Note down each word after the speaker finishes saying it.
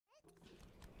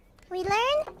We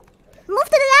learn. Move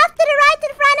to the left, to the right, to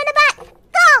the front, and the back.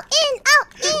 Go in, out,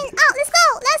 in, out. Let's go.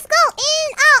 Let's go. In,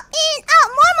 out, in, out.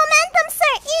 More momentum,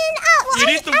 sir. In, out. Well, You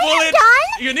need to pull it.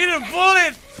 Done? You need to pull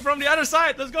it from the other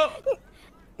side. Let's go.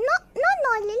 No,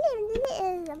 Lily is a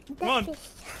dead Come on. fish.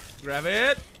 Grab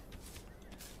it.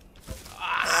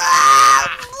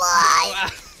 What?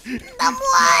 The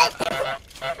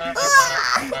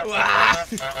what?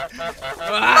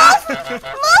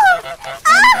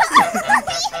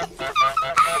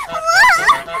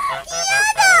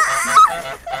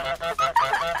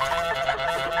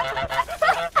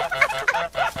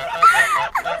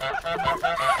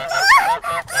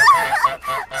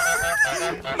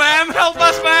 Ma'am, help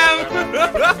us, ma'am!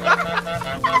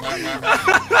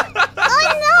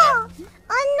 Oh no!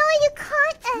 Oh no, you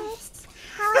caught us!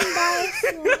 How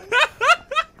embarrassing.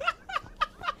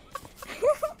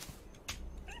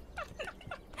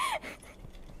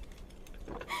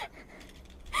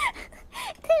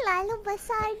 Terlalu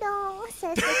besar dong,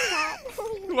 says the cat.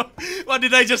 What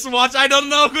did I just watch? I don't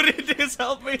know. Could you please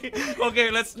help me? Okay,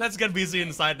 let's get busy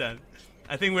inside then.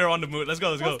 I think we're on the mood. Let's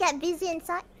go. Let's get busy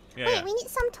inside. Yeah, Wait, yeah. we need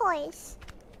some toys.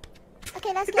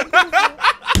 Okay, let's get busy.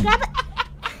 Grab it.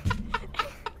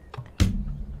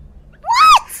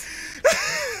 What?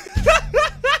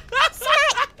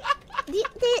 Smack. Do you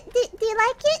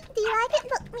like it? Do you like it?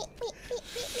 Look, me can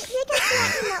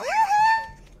smack you now.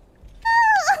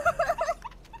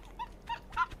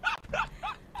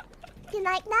 Do you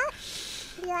like that?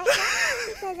 Do you like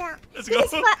that? Let's This go.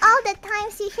 is for all the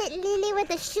times you hit Lily with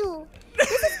a shoe. This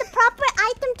is the proper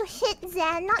item to hit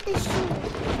Zen, not the shoe.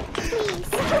 Please.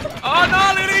 Oh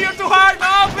no, Lily, you're too hard.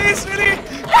 No, please, Lily.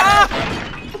 Ah!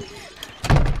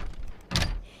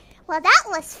 Well, that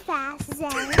was fast, Zen.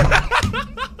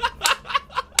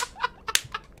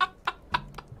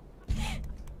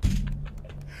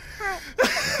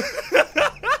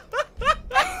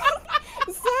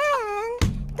 Zen,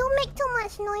 don't make too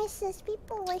much noises.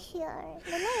 People will hear.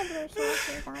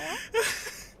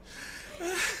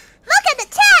 Look at the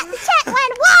chat! The chat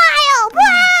went wild!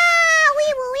 Wow!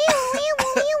 Wee-woo.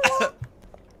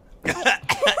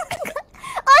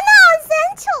 Oh no! Zen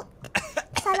choked!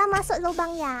 Salah masuk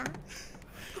lobang ya.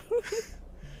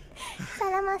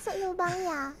 Salah masuk lobang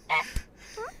ya. Huh?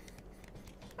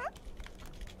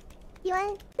 You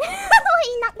want...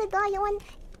 He knocked the door. You want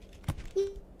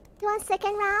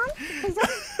second round? Is it?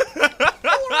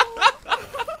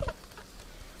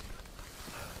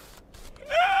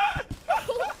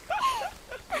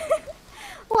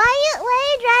 Why are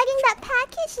you dragging that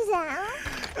package down?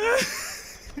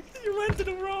 You went to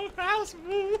the wrong house,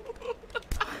 boo.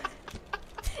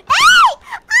 Hey!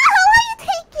 Oh, why you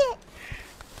take it?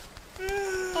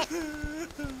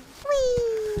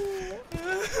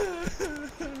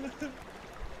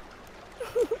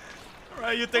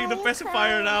 Alright, you take the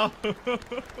pacifier now. Oh,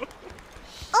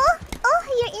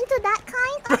 you're into that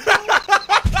kind?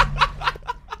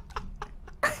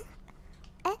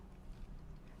 Okay.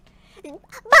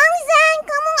 Bang Zen,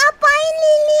 kamu ngapain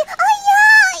Lily? Oh ya,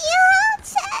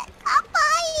 cek,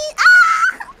 ngapain?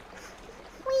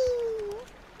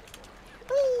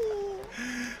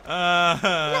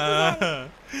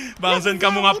 Bang Zen,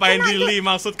 kamu ngapain Lily?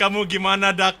 Maksud kamu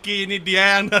gimana, Daki? Ini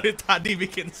dia yang dari tadi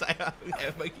bikin saya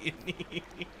kayak begini.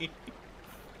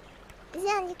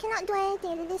 Zen, you cannot do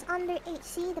anything. Lily's under 8.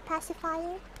 See the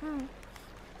pacifier?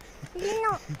 You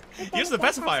know. Use the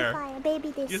pacifier.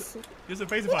 Baby, this. Use the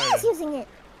pacifier. Lily's using it.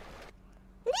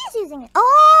 Lily's using it.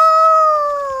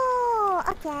 Oh,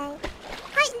 okay.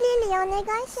 Hi, Lily.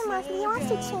 Onegaishimasu. He wants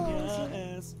to change.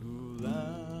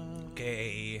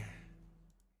 Okay.